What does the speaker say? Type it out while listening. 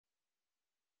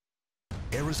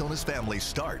Arizona's family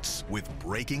starts with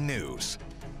breaking news.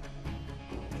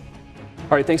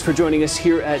 All right, thanks for joining us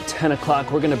here at 10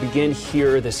 o'clock. We're going to begin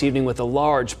here this evening with a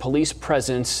large police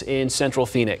presence in Central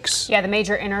Phoenix. Yeah, the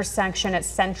major intersection at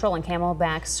Central and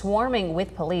Camelback swarming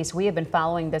with police. We have been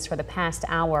following this for the past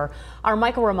hour. Our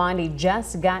Michael Raimondi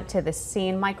just got to the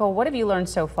scene. Michael, what have you learned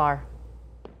so far?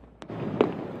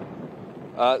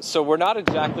 So we're not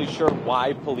exactly sure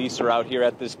why police are out here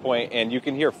at this point, and you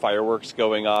can hear fireworks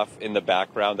going off in the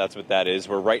background. That's what that is.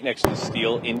 We're right next to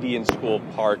Steele Indian School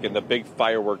Park, and the big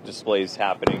firework display is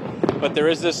happening. But there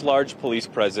is this large police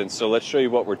presence, so let's show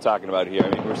you what we're talking about here. I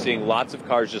mean, we're seeing lots of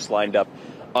cars just lined up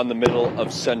on the middle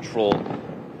of Central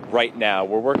right now.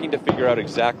 We're working to figure out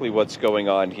exactly what's going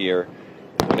on here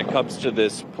when it comes to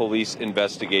this police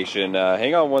investigation.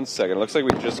 Hang on one second. It looks like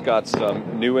we just got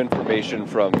some new information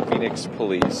from Phoenix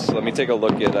Police. Let me take a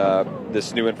look at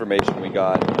this new information we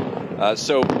got.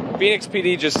 So Phoenix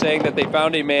PD just saying that they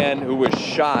found a man who was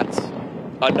shot,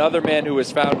 another man who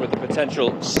was found with a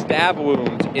potential stab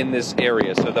wound in this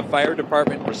area. So the fire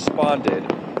department responded.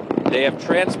 They have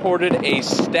transported a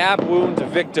stab wound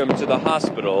victim to the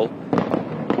hospital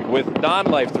with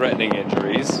non-life-threatening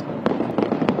injuries.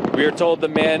 We are told the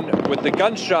man with the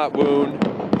gunshot wound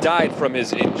died from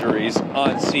his injuries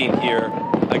on scene here,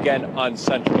 again on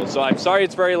Central. So I'm sorry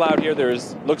it's very loud here.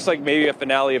 Looks like maybe a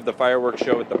finale of the fireworks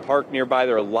show at the park nearby.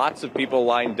 There are lots of people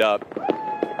lined up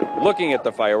looking at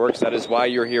the fireworks. That is why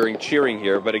you're hearing cheering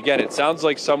here. But again, it sounds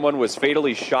like someone was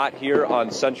fatally shot here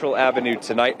on Central Avenue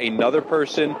tonight. Another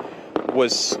person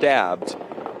was stabbed.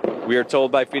 We are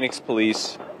told by Phoenix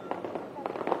Police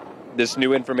this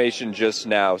new information just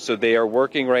now. So they are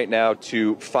working right now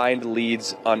to find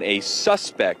leads on a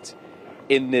suspect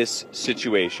in this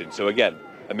situation. So again,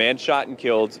 a man shot and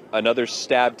killed, another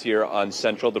stabbed here on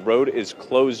Central. The road is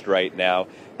closed right now.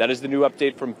 That is the new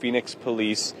update from Phoenix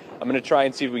Police. I'm going to try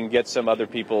and see if we can get some other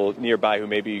people nearby who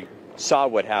maybe saw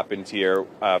what happened here.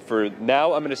 For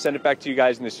now, I'm going to send it back to you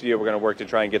guys in the studio. We're going to work to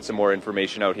try and get some more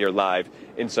information out here live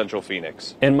in Central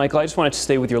Phoenix. And Michael, I just wanted to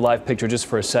stay with your live picture just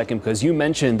for a second, because you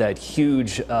mentioned that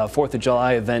huge 4th of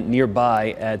July event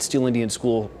nearby at Steele Indian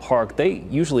School Park. They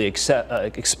usually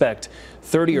expect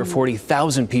 30 or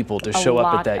 40,000 people to show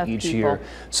up at that each year.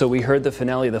 So we heard the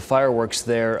finale of the fireworks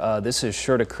there. This is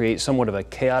sure to create somewhat of a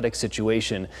chaotic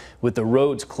situation with the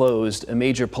roads closed, a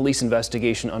major police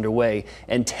investigation underway,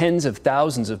 and tens of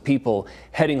thousands of people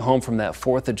heading home from that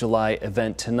 4th of July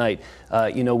event tonight.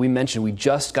 You know, we mentioned we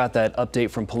just got that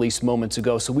update from police moments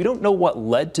ago, so we don't know what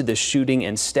led to the shooting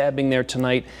and stabbing there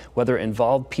tonight, whether it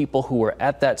involved people who were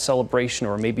at that celebration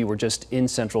or maybe were just in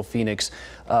Central Phoenix.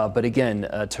 But again,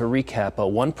 to recap,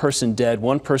 one person dead,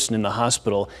 one person in the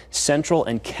hospital, Central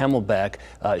and Camelback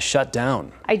shut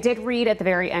down. I did read at the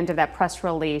very end of that press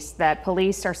release that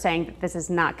police are saying that this is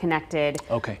not connected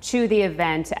to the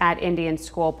event at Indian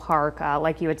School Park.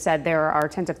 Like you had said, there are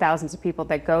tens of thousands of people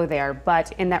that go there.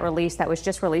 But in that release that was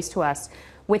just released to us,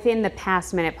 within the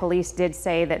past minute, police did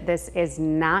say that this is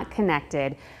not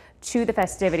connected to the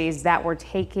festivities that were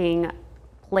taking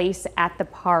place at the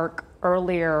park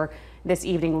earlier this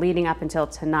evening leading up until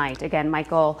tonight. Again,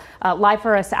 Michael, live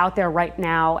for us out there right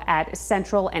now at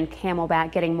Central and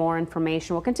Camelback, getting more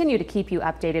information. We'll continue to keep you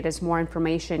updated as more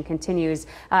information continues.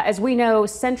 As we know,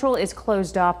 Central is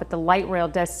closed off, but the light rail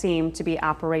does seem to be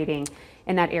operating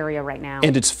in that area right now.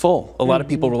 And it's full. A lot of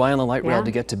people rely on the light rail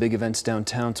to get to big events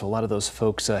downtown, so a lot of those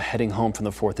folks heading home from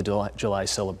the 4th of July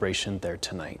celebration there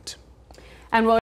tonight. And we'll